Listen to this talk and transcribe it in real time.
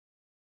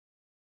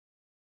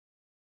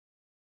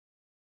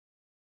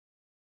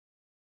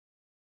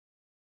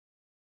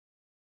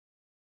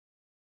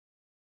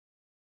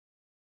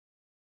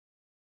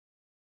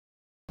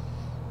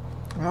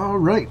All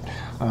right.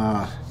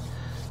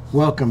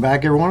 Welcome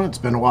back, everyone. It's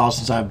been a while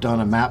since I've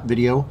done a map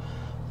video.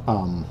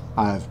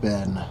 I've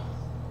been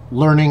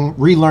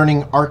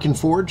relearning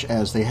Arkenforge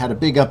as they had a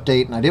big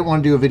update, and I didn't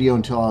want to do a video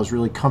until I was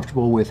really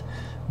comfortable with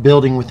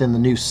building within the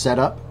new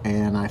setup,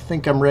 and I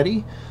think I'm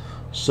ready.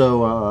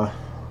 So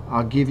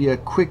I'll give you a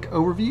quick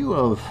overview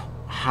of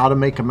how to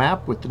make a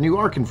map with the new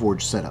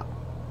Arkenforge setup.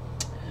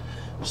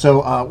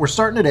 So we're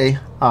starting today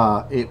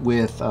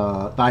with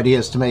the idea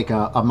is to make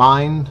a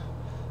mine,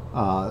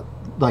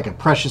 like a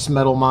precious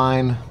metal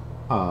mine.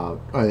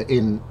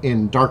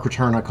 In Dark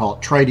Return, I call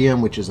it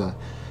tritium, which is a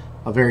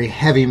very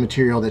heavy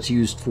material that's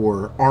used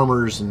for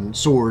armors and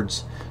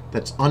swords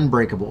that's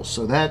unbreakable.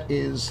 So that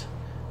is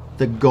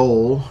the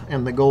goal,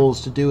 and the goal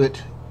is to do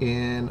it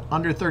in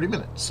under 30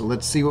 minutes. So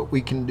let's see what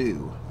we can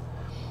do.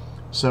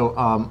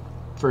 So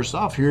first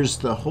off, here's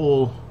the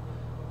whole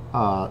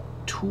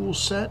tool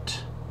set.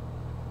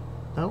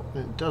 No,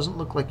 it doesn't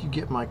look like you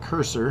get my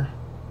cursor.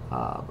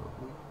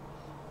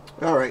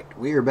 All right,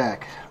 we are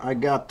back. I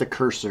got the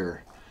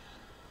cursor.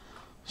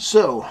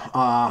 So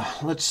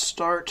let's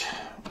start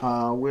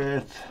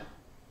with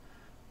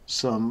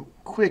some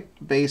quick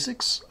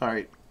basics. All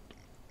right,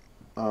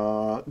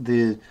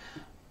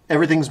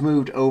 everything's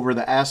moved over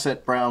the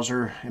asset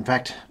browser. In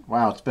fact,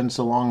 wow, it's been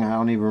so long I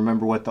don't even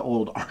remember what the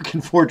old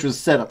Arkenforge was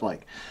set up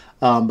like.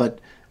 But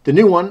the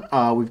new one,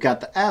 we've got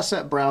the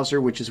asset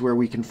browser, which is where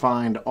we can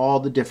find all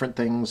the different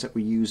things that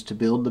we use to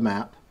build the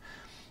map.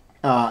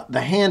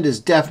 The hand is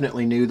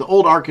definitely new. The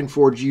old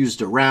Arkenforge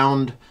used a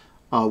round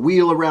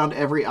wheel around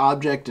every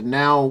object, and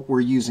now we're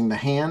using the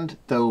hand,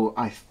 though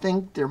I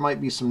think there might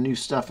be some new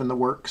stuff in the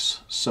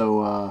works.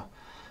 So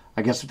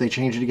I guess if they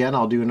change it again,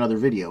 I'll do another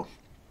video.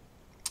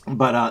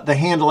 But the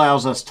hand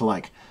allows us to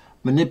like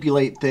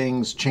manipulate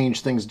things,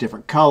 change things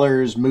different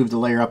colors, move the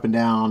layer up and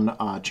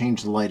down,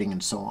 change the lighting,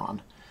 and so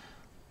on.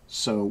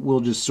 So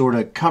we'll just sort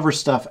of cover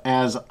stuff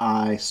as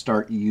I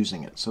start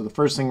using it. So the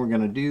first thing we're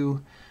going to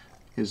do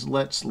is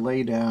let's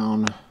lay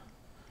down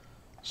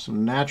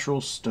some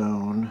natural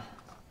stone,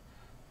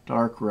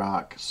 dark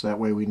rock, so that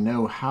way we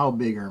know how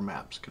big our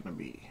map's going to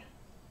be.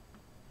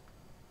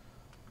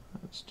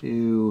 Let's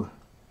do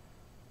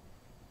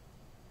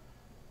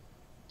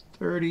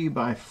 30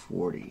 by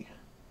 40.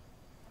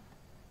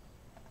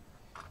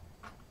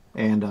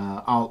 And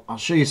I'll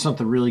show you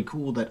something really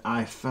cool that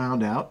I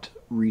found out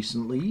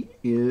recently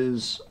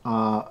is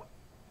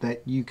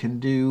that you can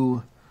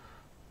do,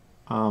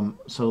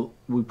 so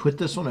we put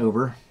this one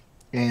over,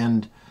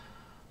 and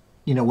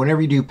you know,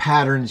 whenever you do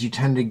patterns, you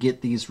tend to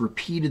get these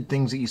repeated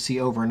things that you see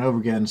over and over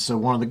again. So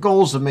one of the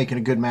goals of making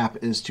a good map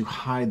is to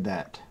hide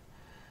that.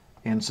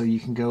 And so you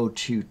can go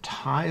to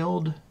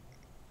tiled,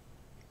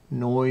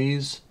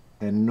 noise,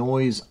 and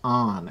noise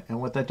on. And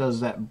what that does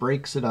is that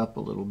breaks it up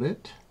a little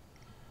bit.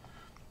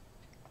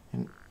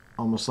 And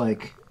almost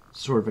like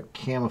sort of a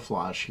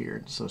camouflage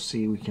here. So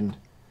see, we can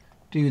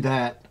do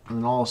that, and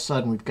then all of a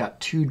sudden we've got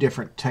two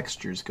different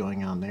textures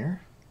going on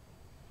there.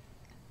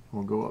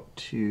 We'll go up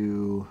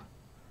to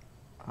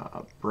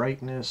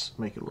brightness,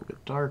 make it a little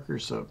bit darker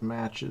so it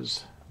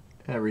matches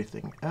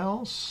everything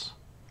else,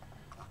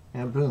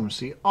 and boom,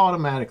 see,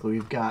 automatically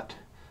we've got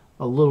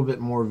a little bit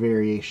more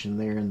variation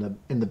there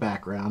in the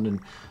background. And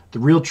the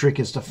real trick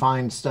is to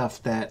find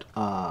stuff that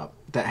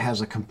that has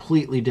a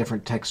completely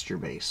different texture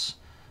base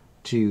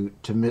to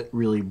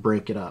really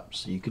break it up.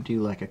 So you could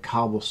do like a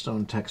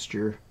cobblestone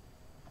texture,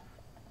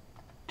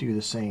 do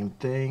the same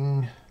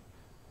thing,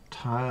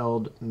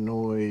 tiled,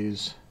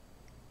 noise,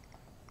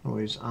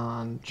 noise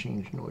on,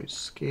 change noise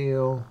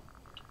scale,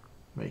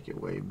 make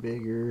it way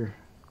bigger,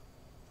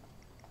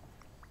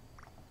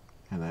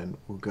 and then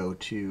we'll go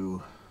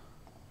to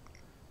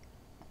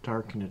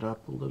darken it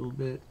up a little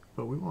bit,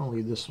 but we want to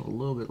leave this one a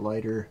little bit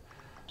lighter.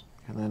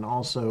 And then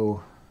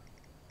also,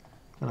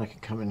 then I can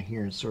come in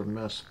here and sort of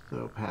mess with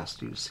the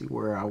opacity to see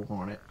where I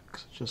want it,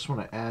 because I just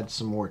want to add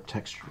some more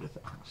texture to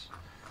things.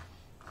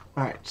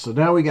 Alright, so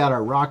now we got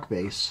our rock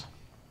base.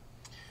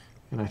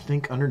 And I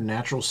think under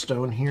natural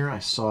stone here I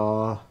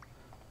saw,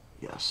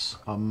 yes,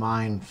 a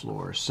mine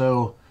floor.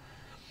 So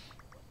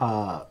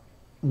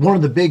one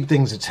of the big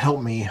things that's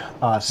helped me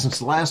since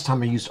the last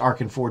time I used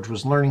Arkenforge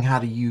was learning how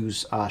to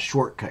use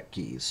shortcut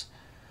keys.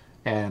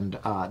 And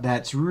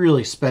that's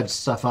really sped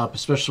stuff up,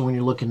 especially when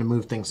you're looking to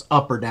move things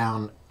up or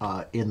down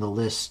in the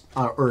list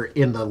or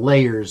in the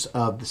layers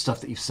of the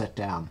stuff that you've set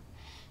down.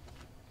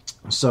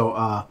 So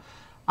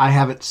I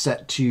have it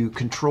set to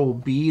Control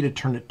B to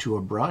turn it to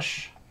a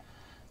brush.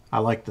 I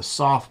like the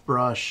soft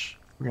brush.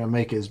 We're going to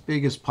make it as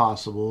big as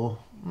possible.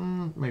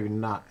 Maybe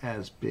not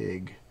as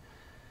big.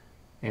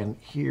 And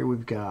here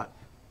we've got,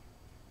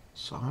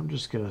 so I'm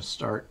just going to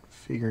start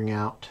figuring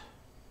out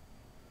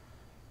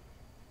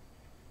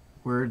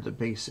where the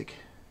basic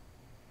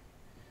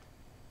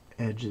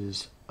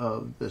edges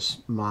of this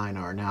mine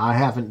are. Now, I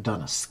haven't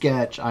done a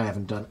sketch. I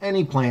haven't done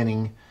any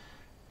planning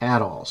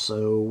at all.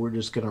 So we're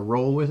just going to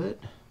roll with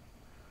it.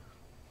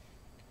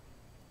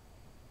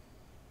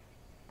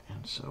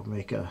 And so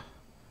make a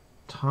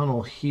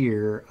tunnel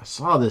here. I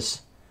saw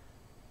this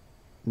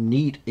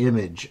neat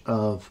image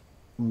of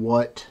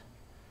what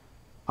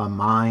a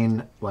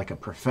mine, like a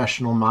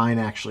professional mine,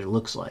 actually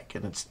looks like.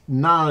 And it's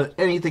not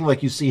anything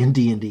like you see in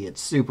D&D. It's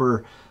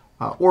super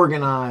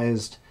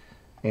organized,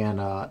 and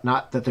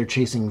not that they're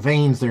chasing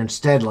veins. They're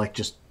instead like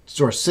just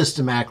sort of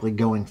systematically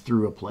going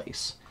through a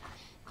place.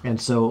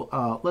 And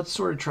so let's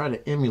sort of try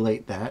to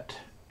emulate that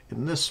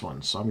in this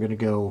one. So I'm going to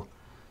go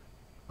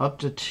up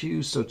to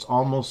 2, so it's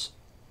almost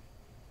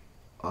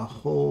a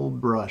whole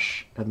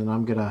brush. And then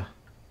I'm going to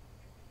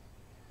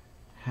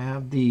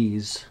have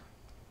these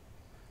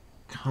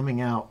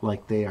coming out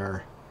like they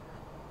are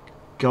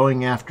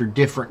going after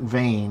different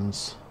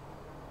veins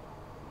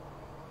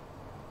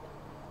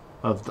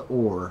of the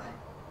ore.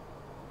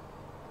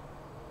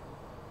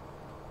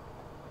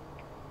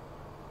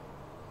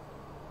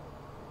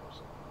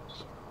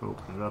 So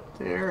open it up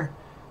there.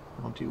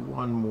 I'll do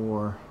one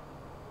more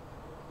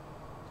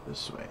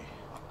this way.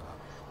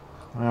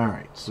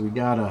 Alright, so we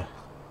got a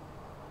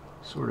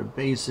sort of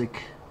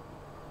basic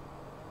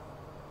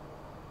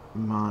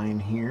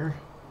mine here.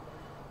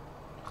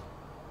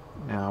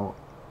 Now,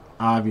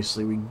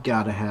 obviously, we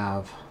got to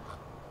have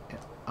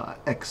an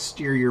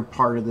exterior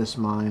part of this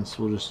mine,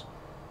 so we'll just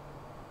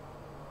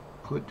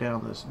put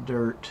down this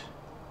dirt.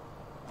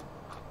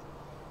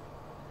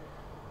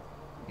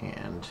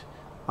 And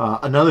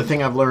another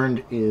thing I've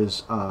learned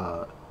is,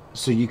 so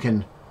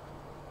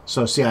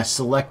see, I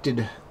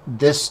selected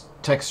this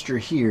texture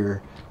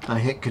here, I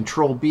hit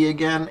Control B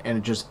again, and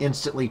it just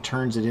instantly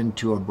turns it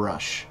into a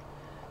brush.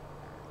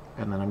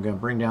 And then I'm going to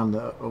bring down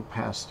the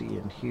opacity,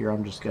 and here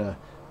I'm just going to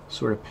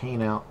sort of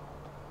paint out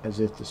as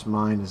if this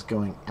mine is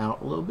going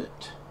out a little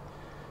bit.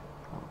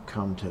 I'll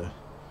come to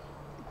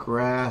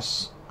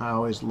grass. I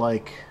always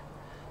like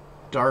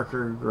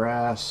darker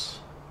grass.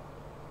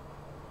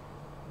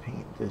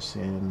 Paint this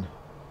in.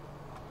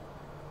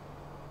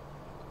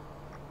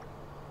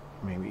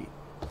 Maybe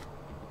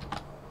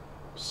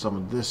some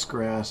of this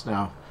grass.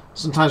 Now,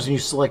 sometimes when you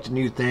select a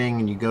new thing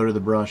and you go to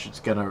the brush, it's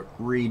going to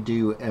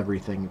redo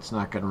everything. It's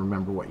not going to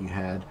remember what you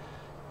had.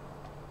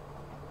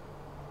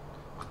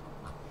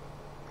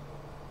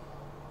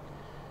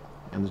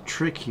 And the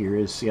trick here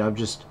is, see, I'm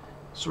just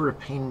sort of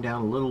painting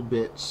down little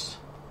bits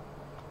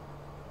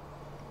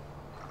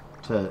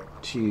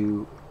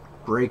to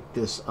break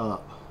this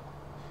up.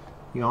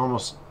 You're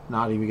almost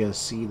not even going to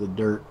see the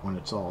dirt when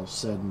it's all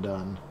said and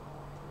done.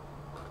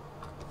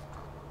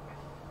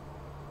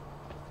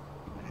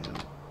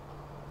 And,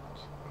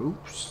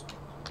 oops,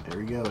 there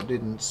we go. It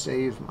didn't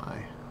save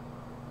my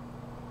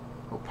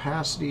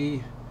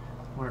opacity.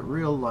 I want it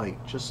real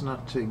light, just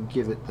not to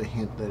give it the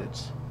hint that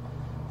it's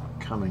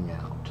coming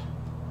out.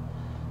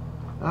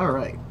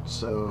 Alright,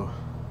 so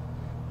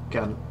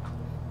got an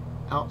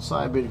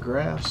outside bit of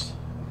grass.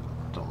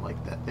 Don't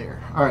like that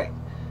there. Alright,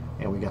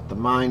 and we got the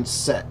mine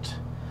set.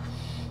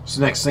 So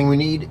next thing we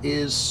need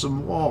is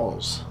some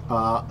walls.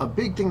 A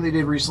big thing they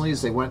did recently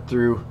is they went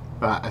through,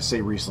 I say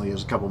recently, it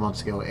was a couple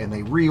months ago, and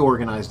they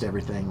reorganized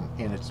everything,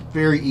 and it's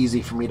very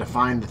easy for me to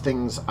find the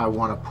things I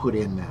want to put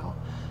in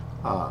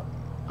now.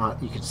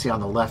 You can see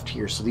on the left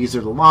here, so these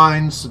are the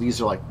lines, so these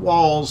are like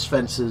walls,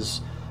 fences,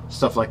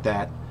 stuff like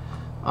that.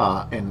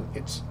 And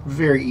it's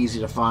very easy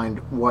to find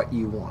what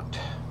you want.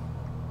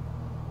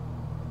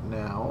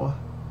 Now,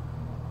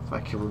 if I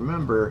can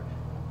remember,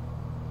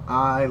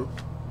 I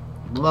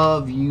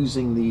love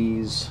using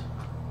these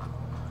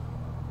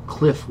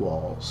cliff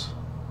walls.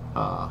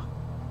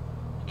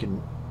 You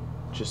can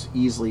just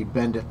easily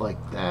bend it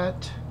like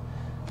that,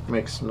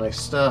 make some nice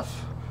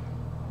stuff.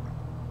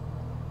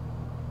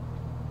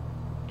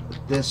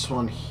 This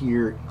one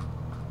here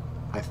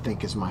I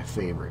think is my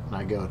favorite, and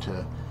I go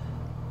to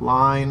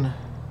line,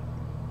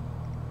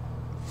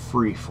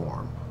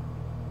 freeform,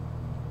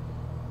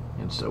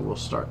 and so we'll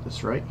start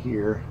this right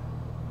here.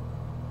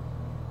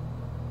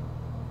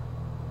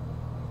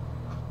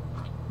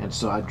 And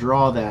so I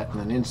draw that, and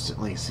then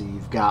instantly see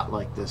you've got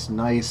like this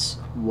nice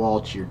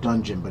wall to your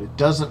dungeon, but it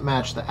doesn't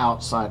match the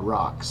outside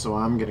rock. So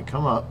I'm going to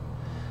come up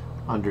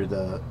under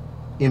the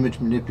image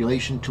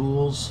manipulation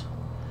tools,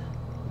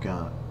 I'm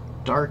going to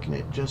darken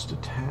it just a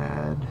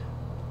tad,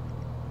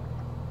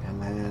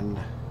 and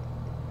then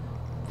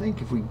I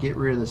think if we get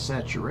rid of the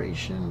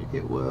saturation,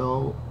 it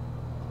will,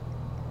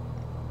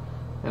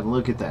 and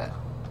look at that,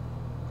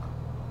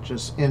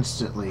 just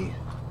instantly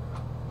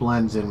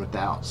blends in with the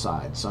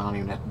outside, so I don't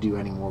even have to do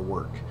any more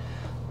work.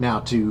 Now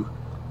to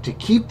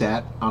keep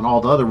that on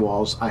all the other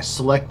walls, I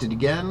select it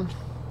again,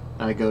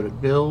 I go to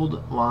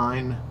build,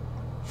 line,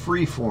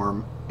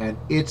 freeform, and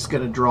it's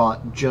going to draw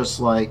it just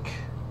like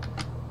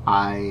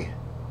I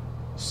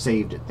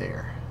saved it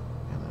there.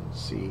 And then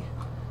see,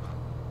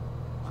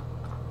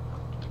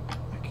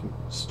 I can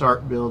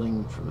start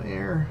building from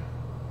there.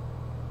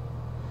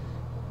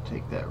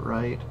 Take that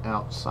right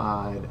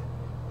outside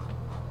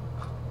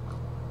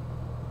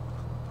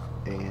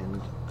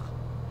and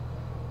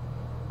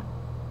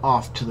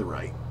off to the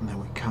right, and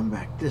then we come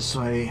back this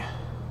way.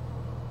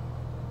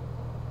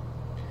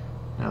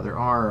 Now there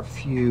are a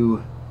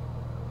few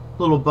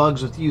little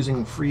bugs with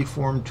using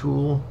freeform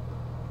tool.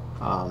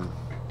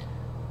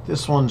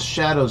 This one's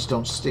shadows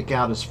don't stick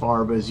out as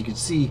far, but as you can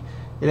see,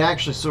 it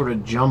actually sort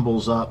of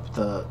jumbles up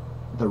the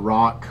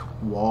rock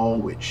wall,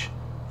 which,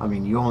 I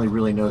mean, you only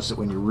really notice it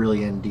when you're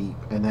really in deep.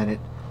 And then it,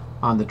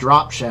 on the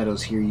drop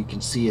shadows here, you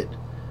can see it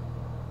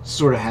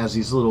sort of has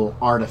these little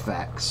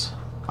artifacts.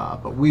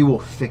 But we will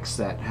fix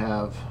that,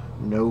 have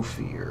no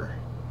fear.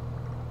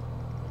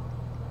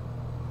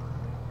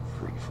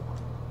 Freeform.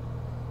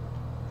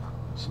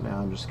 So now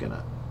I'm just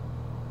gonna,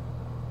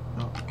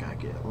 oh, gotta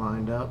get it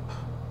lined up.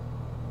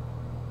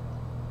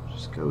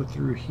 Just go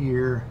through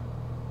here,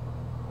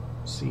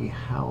 see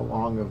how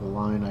long of a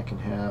line I can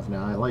have.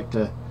 Now I like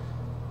to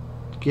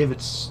give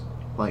it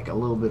like a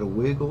little bit of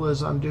wiggle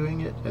as I'm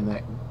doing it, and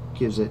that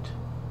gives it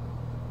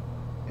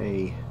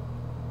a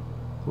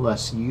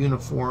less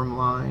uniform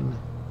line.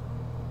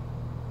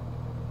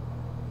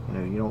 You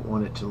know, you don't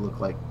want it to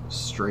look like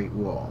straight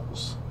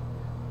walls,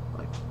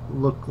 like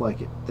look like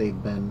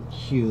they've been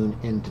hewn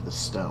into the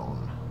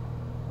stone.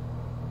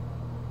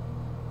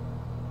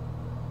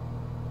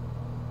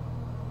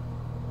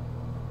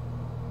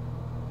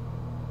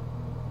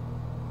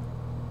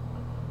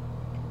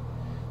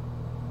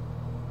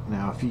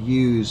 Now, if you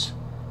use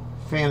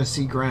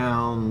Fantasy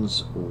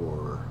Grounds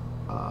or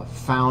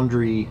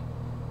Foundry,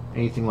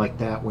 anything like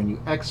that, when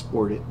you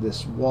export it,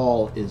 this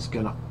wall is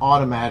going to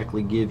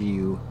automatically give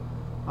you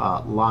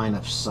line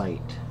of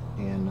sight.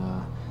 And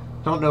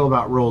don't know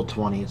about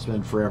Roll20. It's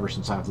been forever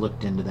since I've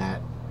looked into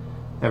that.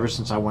 Ever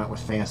since I went with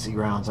Fantasy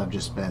Grounds, I've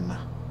just been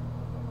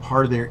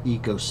part of their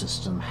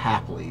ecosystem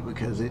happily,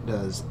 because it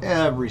does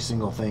every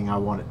single thing I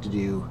want it to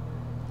do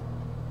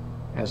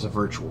as a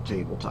virtual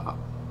tabletop.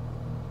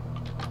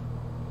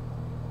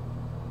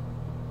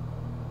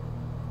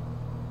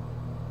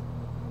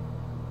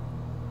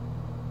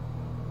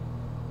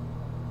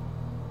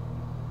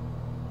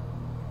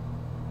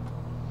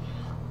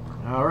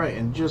 Alright,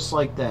 and just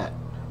like that,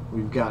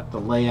 we've got the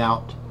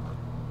layout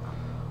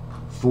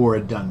for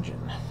a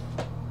dungeon.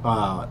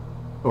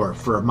 Or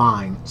for a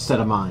mine, set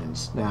of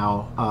mines.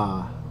 Now,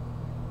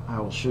 I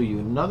will show you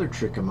another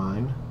trick of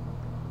mine.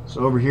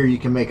 So over here you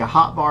can make a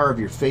hotbar of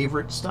your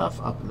favorite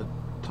stuff up in the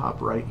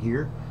top right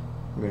here.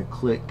 I'm going to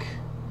click,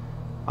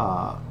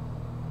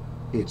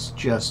 it's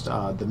just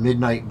the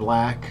Midnight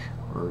Black,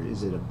 or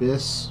is it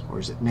Abyss, or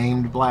is it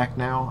named Black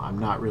now? I'm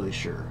not really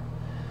sure.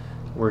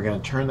 We're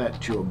going to turn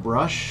that to a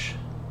brush,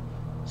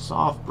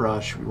 soft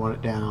brush. We want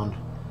it down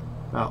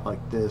about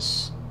like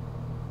this,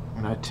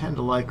 and I tend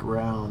to like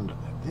around,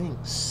 I think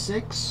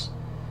 6,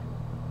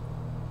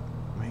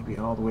 maybe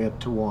all the way up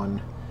to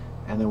 1.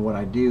 And then what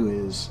I do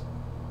is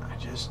I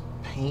just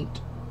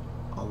paint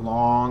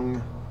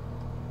along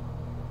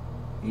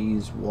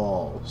these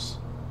walls,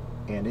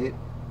 and it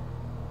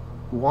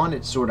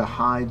sort of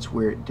hides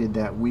where it did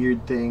that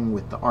weird thing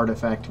with the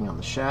artifacting on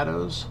the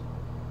shadows,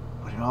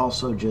 but it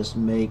also just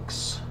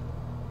makes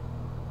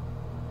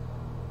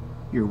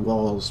your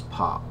walls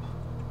pop.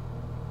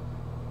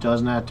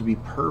 Doesn't have to be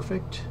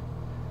perfect,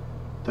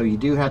 though you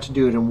do have to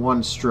do it in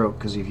one stroke,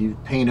 because if you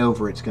paint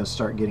over it's going to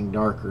start getting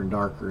darker and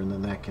darker, and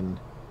then that can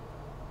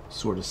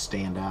sort of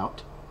stand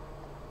out.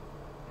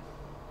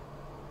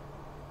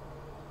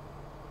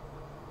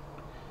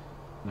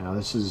 Now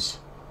this is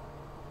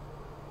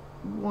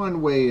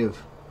one way of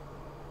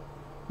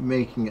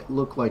making it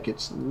look like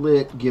it's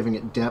lit, giving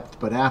it depth,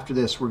 but after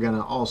this we're going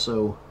to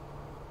also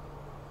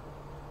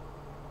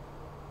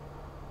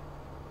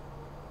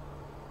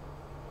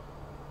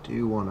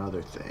do one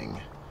other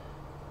thing,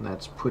 and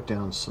that's put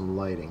down some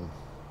lighting.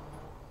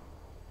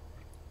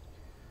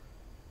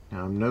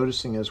 Now I'm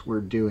noticing as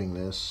we're doing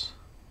this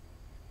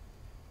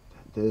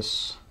that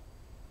this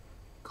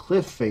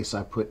cliff face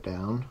I put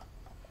down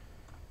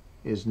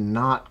is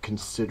not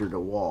considered a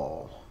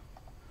wall.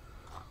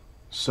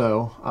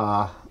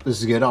 So this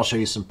is good. I'll show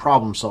you some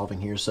problem solving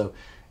here. So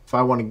if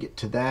I want to get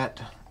to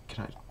that,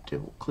 can I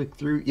double click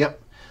through?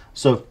 Yep.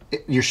 So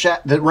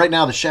right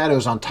now the shadow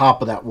is on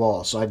top of that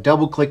wall. So I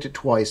double clicked it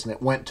twice and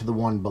it went to the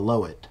one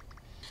below it.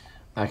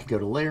 I could go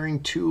to layering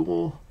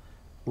tool,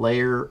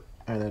 layer,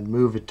 and then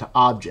move it to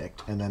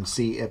object, and then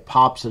see it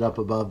pops it up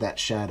above that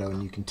shadow,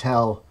 and you can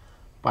tell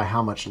by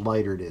how much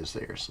lighter it is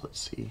there. So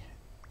let's see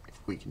if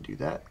we can do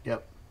that.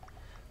 Yep.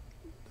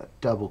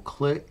 Double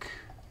click,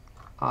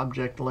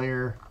 object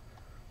layer.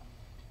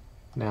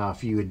 Now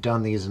if you had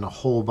done these in a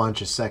whole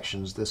bunch of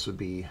sections, this would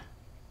be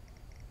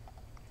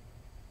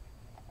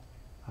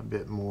a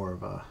bit more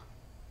of a,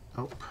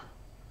 oh,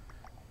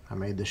 I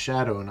made the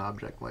shadow an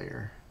object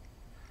layer.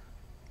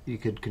 You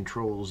could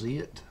Control Z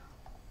it.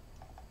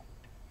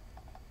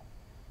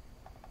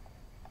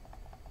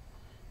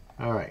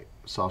 Alright,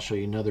 so I'll show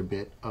you another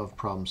bit of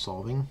problem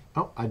solving.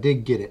 Oh, I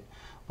did get it.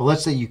 Well,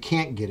 let's say you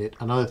can't get it.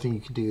 Another thing you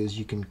can do is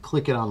you can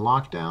click it on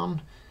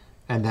lockdown,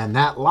 and then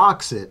that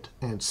locks it,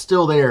 and it's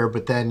still there,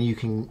 but then you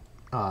can,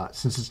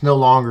 since it's no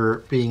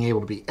longer being able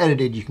to be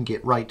edited, you can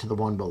get right to the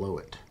one below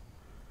it.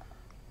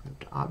 Move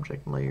to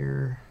object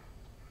layer.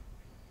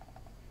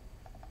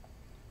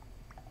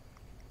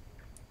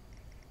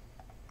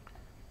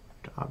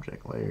 To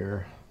object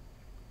layer.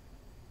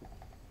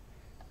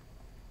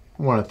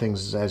 One of the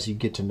things is as you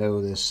get to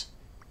know this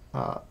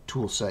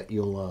tool set,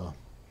 you'll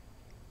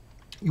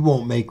You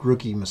won't make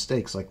rookie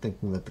mistakes like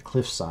thinking that the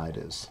cliffside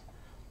is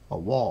a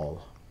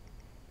wall.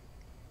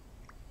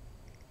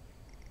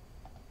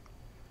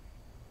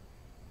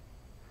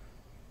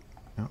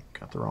 Oh,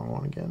 got the wrong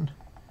one again.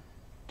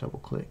 Double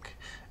click.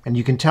 And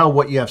you can tell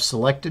what you have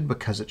selected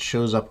because it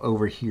shows up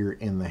over here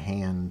in the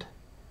hand.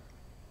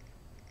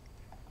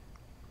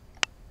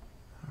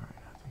 All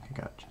right, I think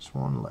I got just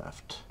one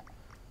left.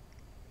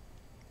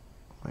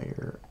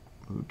 Layer,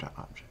 move to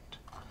object.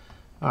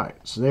 All right,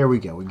 so there we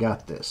go. We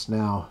got this.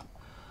 Now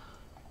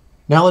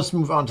let's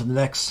move on to the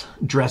next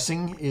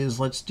dressing.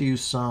 Let's do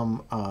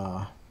some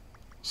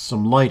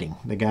lighting.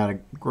 They got a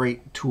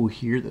great tool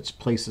here that's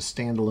place a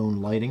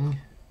standalone lighting.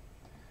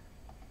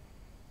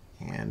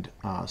 And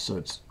so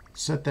it's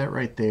set that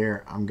right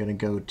there. I'm going to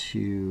go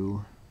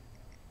to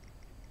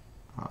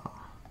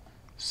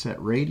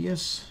set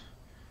radius.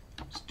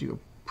 Let's do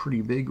a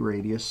pretty big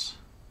radius.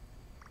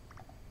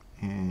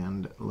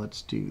 And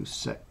let's do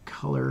set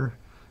color.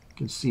 You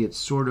can see it's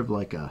sort of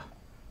like a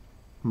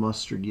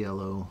mustard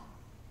yellow.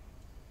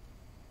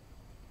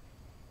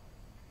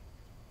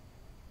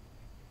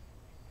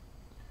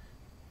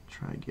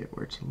 Try to get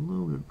where it's a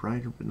little bit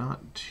brighter, but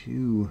not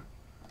too.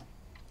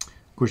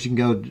 Of course, you can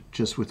go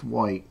just with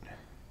white.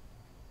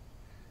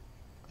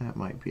 That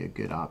might be a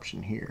good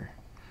option here.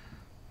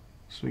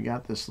 So we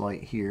got this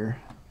light here.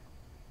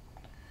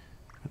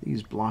 Are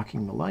these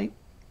blocking the light?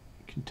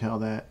 You can tell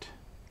that.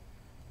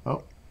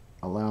 Oh,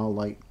 allow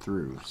light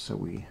through.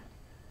 So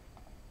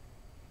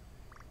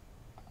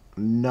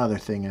another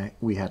thing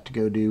we have to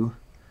go do.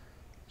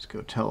 Let's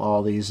go tell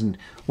all these. And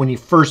when you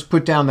first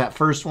put down that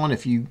first one,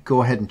 if you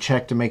go ahead and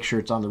check to make sure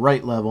it's on the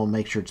right level,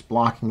 make sure it's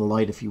blocking the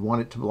light. If you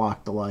want it to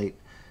block the light,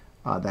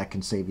 that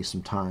can save you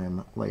some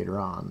time later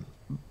on.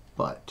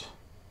 But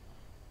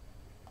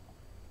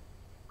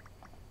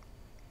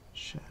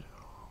shadow,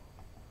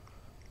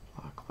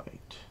 block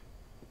light.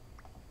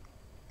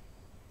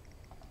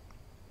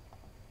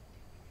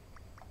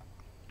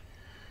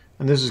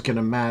 And this is going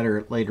to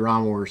matter later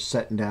on when we're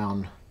setting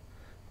down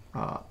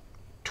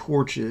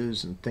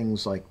torches and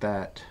things like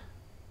that,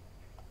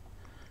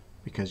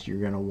 because you're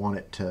going to want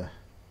it to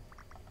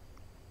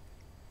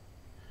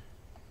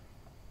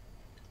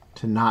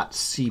not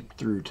seep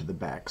through to the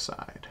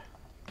backside.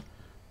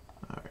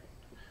 All right.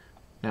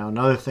 Now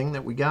another thing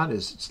that we got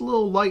is it's a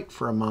little light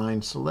for a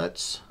mine, so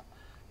let's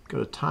go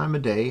to time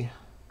of day.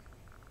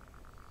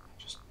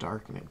 Just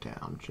darken it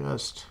down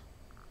just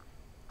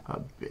a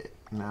bit.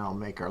 Now I'll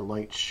make our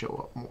lights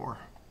show up more.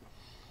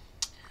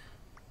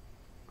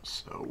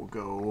 So we'll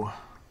go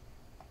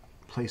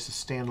place a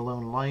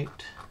standalone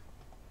light.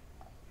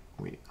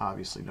 We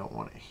obviously don't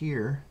want it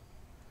here.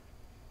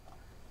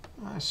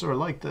 I sort of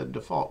like the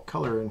default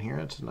color in here.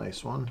 It's a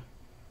nice one.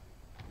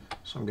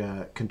 So I'm going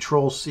to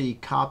Control-C,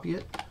 copy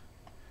it.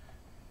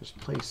 Just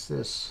place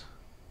this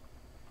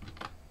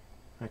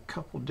in a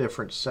couple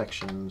different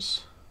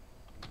sections.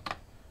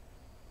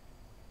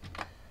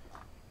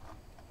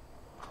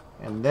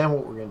 And then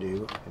what we're going to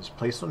do is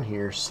place one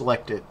here,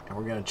 select it, and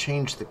we're going to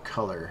change the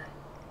color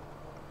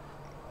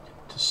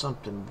to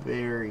something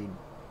very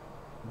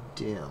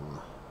dim.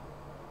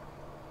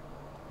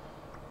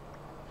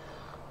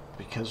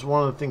 Because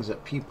one of the things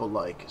that people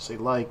like is they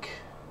like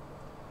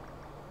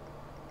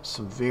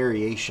some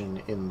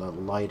variation in the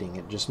lighting.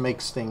 It just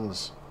makes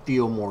things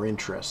feel more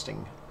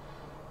interesting.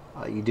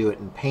 You do it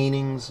in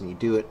paintings and you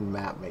do it in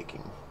map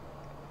making.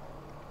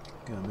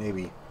 Gonna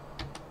maybe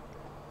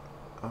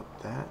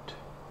up that.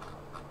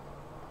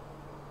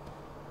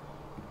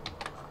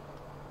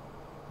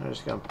 I'm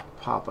just gonna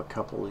pop a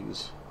couple of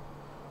these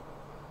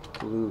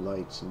blue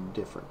lights in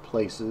different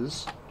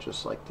places,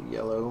 just like the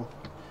yellow.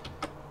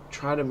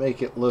 Try to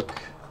make it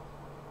look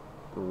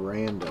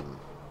random.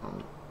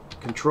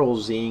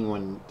 Control-Zing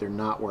when they're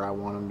not where I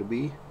want them to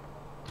be.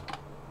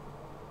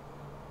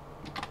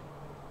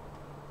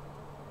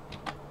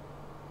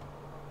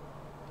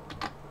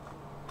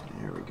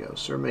 There we go.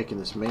 So we're making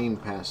this main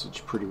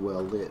passage pretty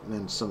well lit, and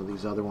then some of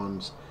these other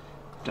ones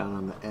down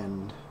on the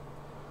end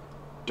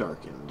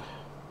darkened.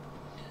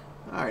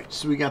 Alright,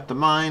 so we got the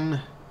mine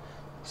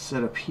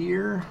set up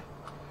here,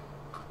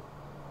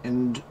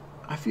 and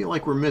I feel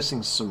like we're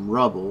missing some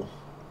rubble,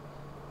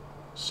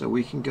 so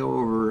we can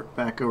go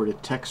back over to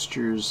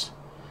textures,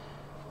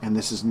 and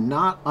this is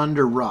not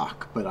under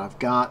rock, but I've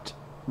got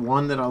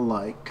one that I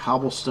like,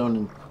 cobblestone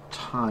and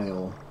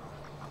tile.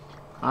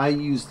 I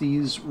use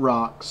these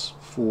rocks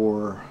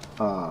for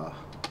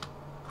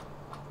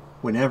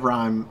whenever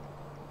I'm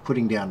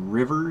putting down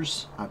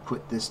rivers, I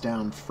put this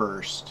down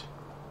first.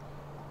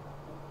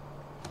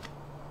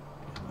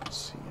 And let's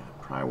see,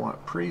 I probably want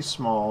it pretty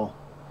small.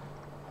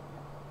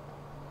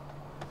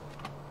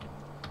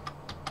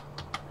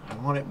 I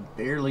want it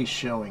barely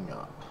showing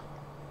up.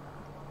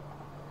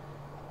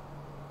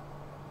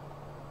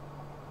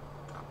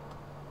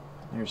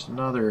 There's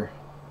another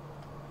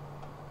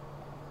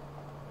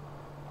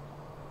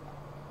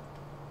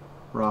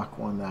rock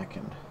one that I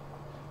can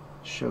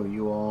show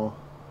you all.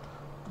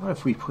 What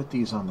if we put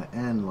these on the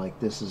end like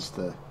this is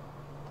the,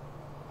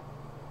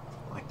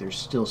 like there's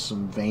still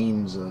some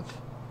veins of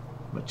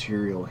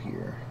material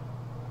here.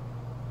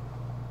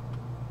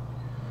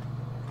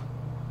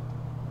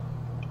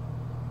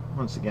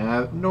 Once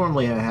again,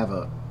 normally I have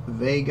a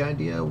vague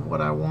idea of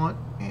what I want,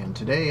 and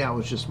today I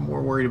was just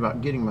more worried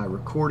about getting my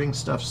recording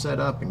stuff set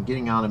up and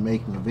getting on and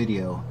making a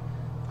video.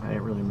 I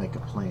didn't really make a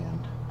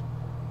plan.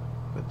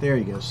 But there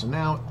you go. So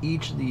now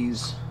each of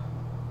these,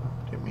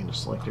 didn't mean to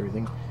select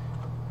everything,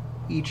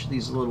 each of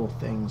these little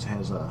things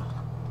has a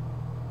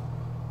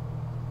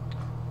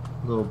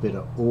little bit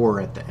of ore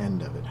at the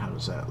end of it. How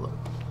does that look?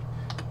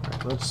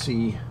 Alright, let's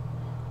see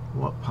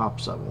what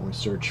pops up when we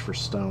search for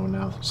stone.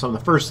 Now, some of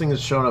the first things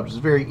that's showing up is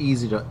very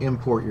easy to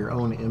import your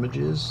own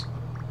images,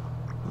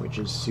 which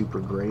is super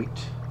great.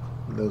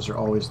 Those are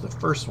always the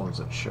first ones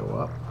that show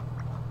up.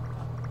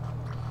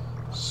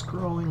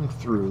 Scrolling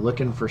through,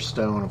 looking for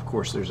stone. Of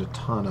course, there's a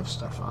ton of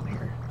stuff on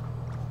here.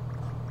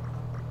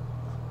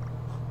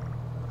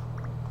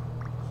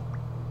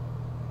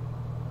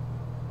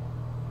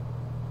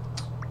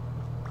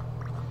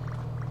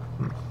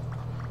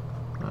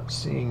 Not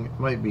seeing, it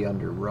might be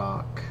under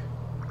rock.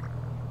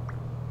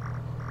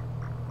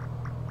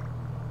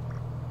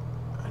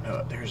 I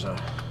know there's a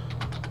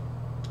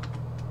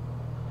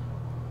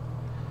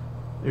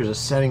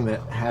setting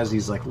that has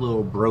these like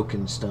little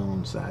broken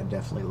stones that I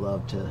definitely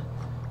love to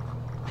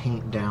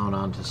paint down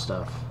onto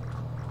stuff,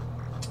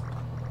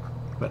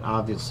 but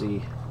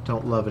obviously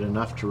don't love it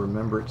enough to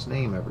remember its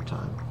name every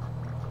time.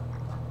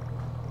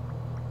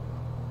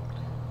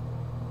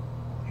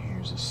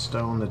 Here's a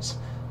stone this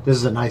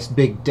is a nice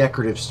big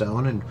decorative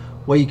stone, and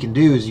what you can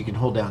do is you can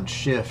hold down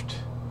shift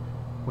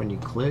when you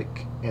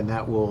click, and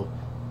that will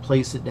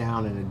place it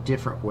down in a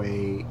different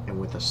way and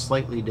with a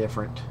slightly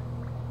different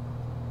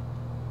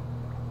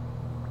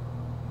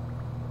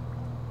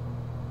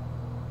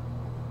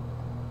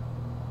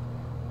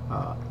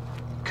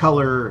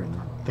color and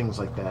things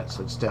like that.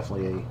 So it's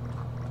definitely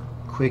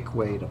a quick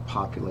way to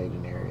populate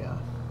an area.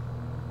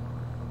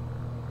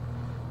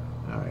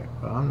 Alright,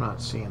 well, I'm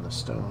not seeing the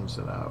stones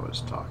that I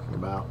was talking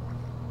about.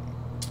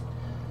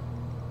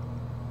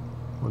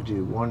 We'll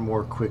do one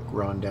more quick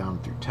run down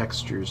through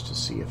textures to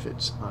see if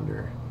it's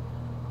under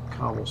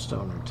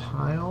cobblestone and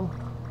tile.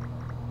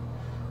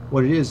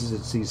 What it is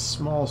it's these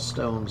small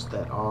stones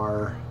that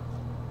are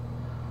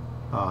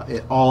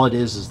all it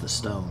is the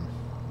stone.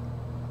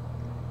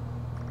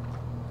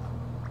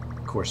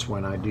 Of course,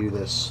 when I do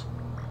this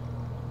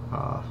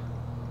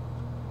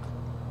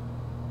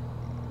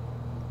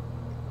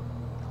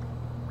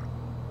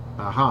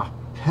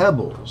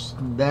pebbles,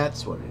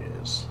 that's what it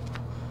is.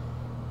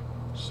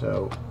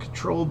 So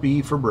Control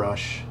B for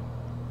brush.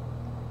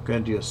 I'm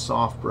going to do a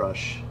soft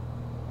brush.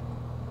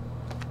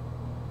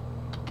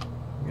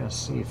 I'm going to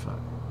see if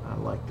I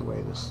like the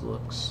way this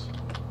looks.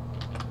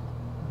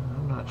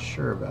 I'm not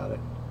sure about it.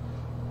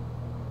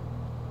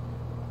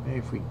 Maybe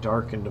if we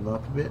darkened them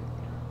up a bit.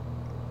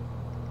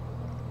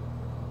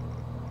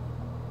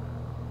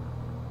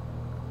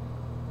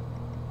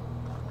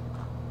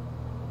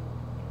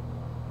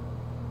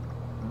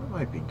 That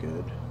might be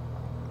good.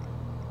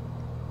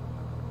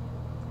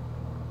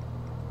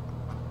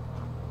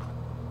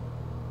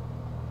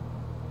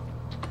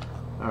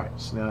 Alright,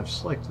 so now I've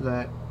selected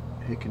that,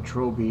 hit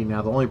Control B.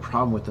 Now the only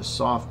problem with the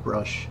soft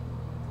brush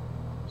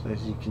is,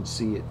 as you can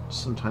see, it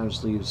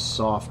sometimes leaves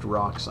soft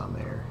rocks on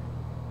there.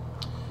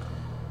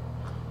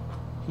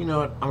 You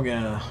know what, I'm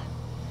gonna,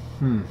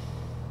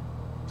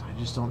 I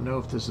just don't know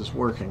if this is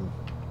working.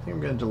 I think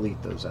I'm gonna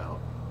delete those out.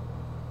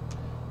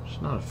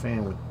 Just not a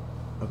fan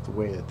of the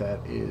way that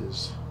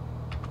is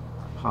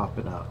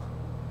popping up.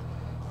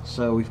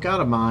 So we've got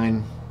a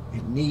mine.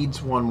 It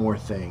needs one more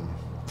thing.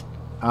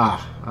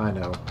 Ah, I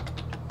know.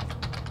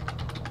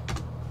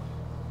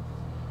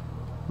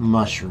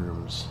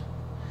 Mushrooms.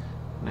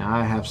 Now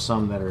I have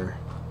some that are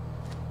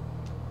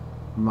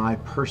my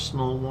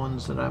personal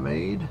ones that I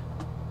made.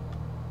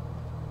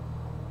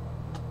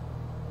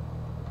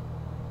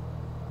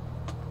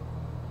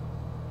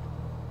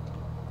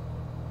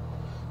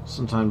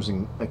 Sometimes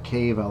in a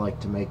cave I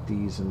like to make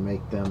these and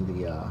make them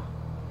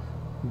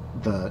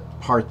the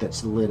part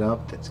that's lit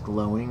up, that's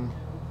glowing.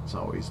 It's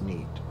always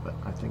neat, but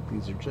I think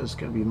these are just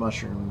going to be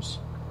mushrooms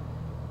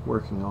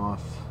working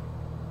off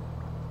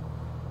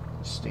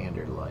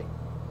standard light.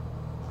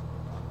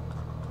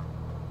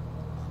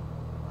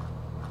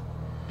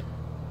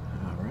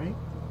 Alright,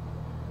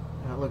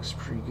 that looks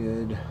pretty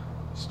good.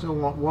 Still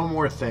want one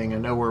more thing. I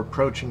know we're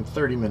approaching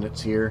 30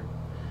 minutes here.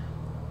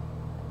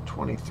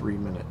 23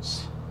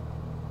 minutes.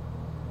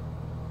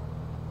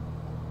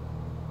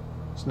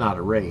 It's not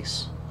a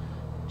race.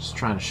 Just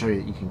trying to show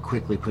you that you can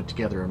quickly put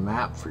together a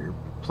map for your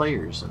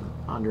players in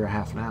under a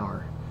half an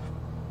hour.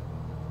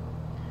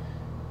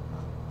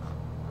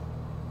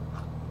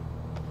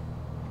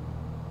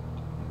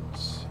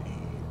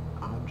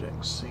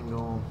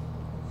 Single.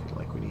 I feel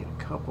like we need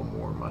a couple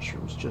more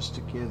mushrooms just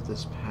to give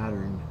this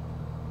pattern,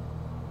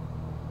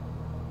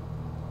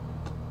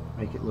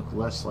 make it look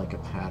less like a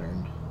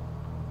pattern.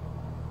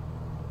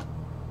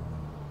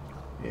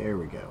 There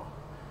we go.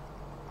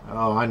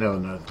 Oh, I know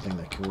another thing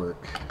that can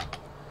work.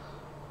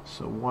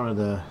 So one of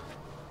the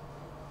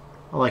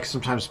I like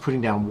sometimes putting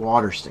down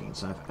water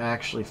stains. I've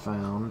actually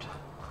found...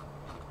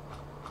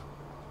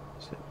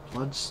 Is that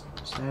blood? Is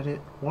that it?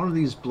 One of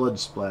these blood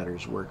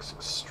splatters works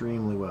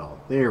extremely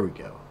well. There we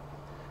go.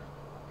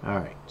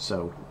 Alright,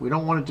 so we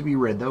don't want it to be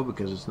red though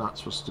because it's not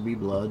supposed to be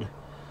blood.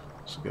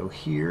 So go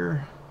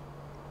here.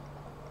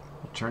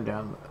 We'll turn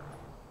down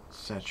the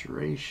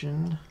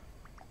saturation.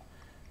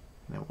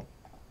 And then we'll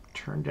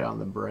turn down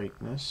the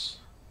brightness.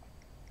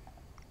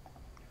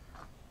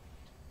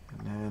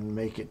 And then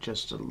make it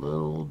just a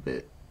little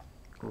bit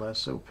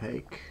less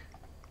opaque.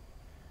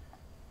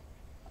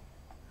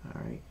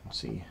 Alright,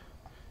 see,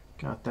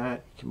 got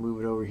that. You can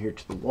move it over here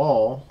to the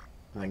wall,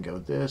 and then go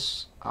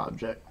this,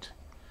 object,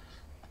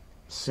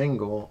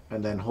 single,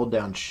 and then hold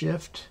down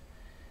shift,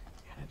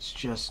 and it's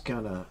just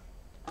gonna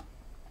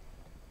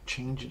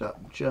change it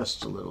up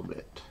just a little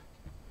bit.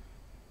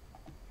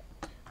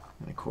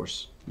 And of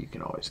course, you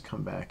can always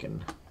come back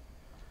and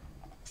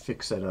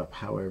fix that up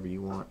however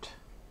you want.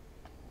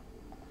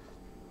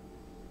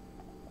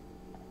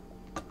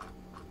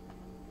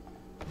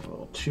 A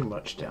little too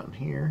much down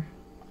here.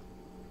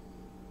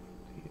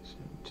 These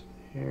into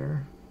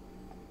there.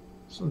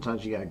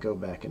 Sometimes you gotta go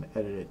back and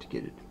edit it to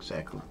get it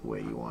exactly the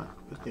way you want.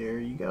 But there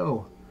you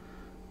go.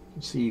 You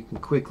can see you can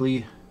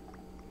quickly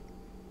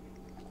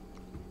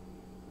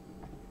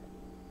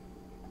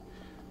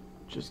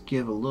just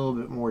give a little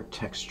bit more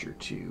texture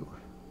to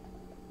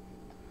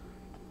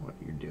what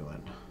you're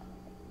doing.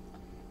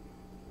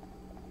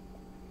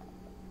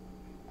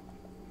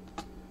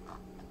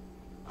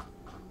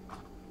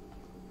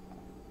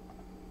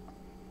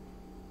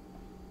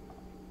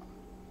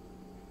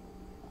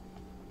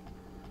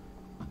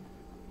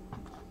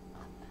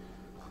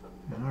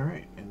 All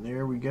right, and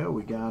there we go.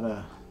 We got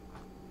a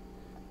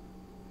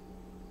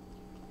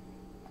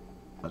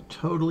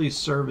totally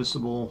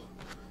serviceable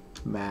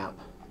map.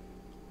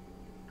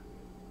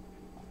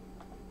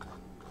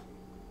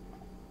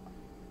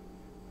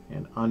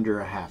 In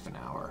under a half an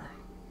hour.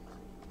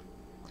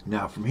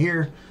 Now from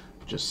here,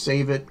 just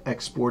save it,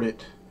 export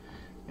it,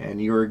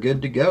 and you're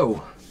good to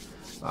go.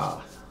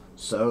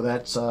 So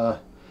that's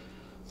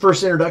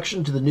first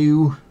introduction to the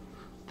new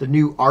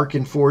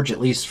Arkenforge, at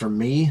least from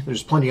me.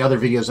 There's plenty of other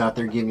videos out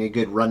there giving you a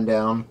good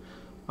rundown,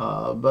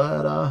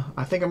 but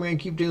I think I'm going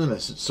to keep doing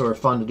this. It's sort of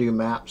fun to do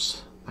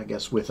maps, I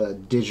guess, with a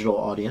digital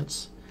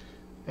audience,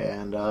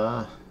 and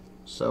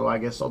so I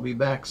guess I'll be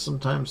back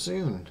sometime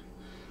soon.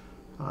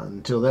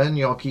 Until then,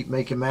 y'all keep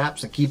making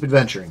maps and keep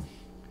adventuring.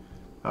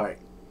 Alright,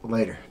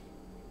 later.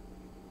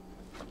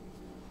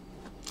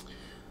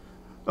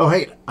 Oh,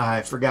 hey,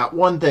 I forgot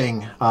one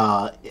thing,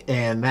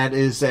 and that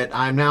is that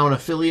I'm now an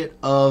affiliate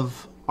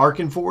of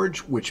Arkenforge,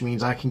 which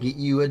means I can get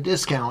you a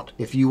discount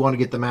if you want to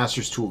get the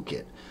Master's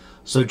Toolkit.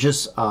 So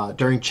just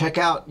during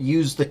checkout,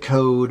 use the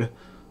code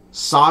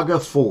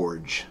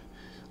Sagaforge.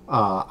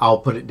 I'll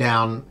put it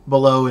down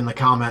below in the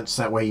comments,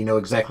 that way you know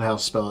exactly how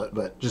to spell it.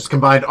 But just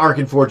combine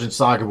Arkenforge and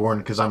Sagaborn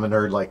because I'm a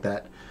nerd like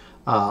that.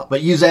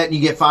 But use that and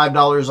you get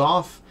 $5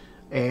 off,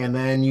 and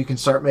then you can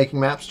start making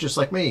maps just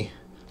like me.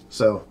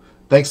 So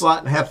thanks a lot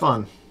and have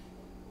fun.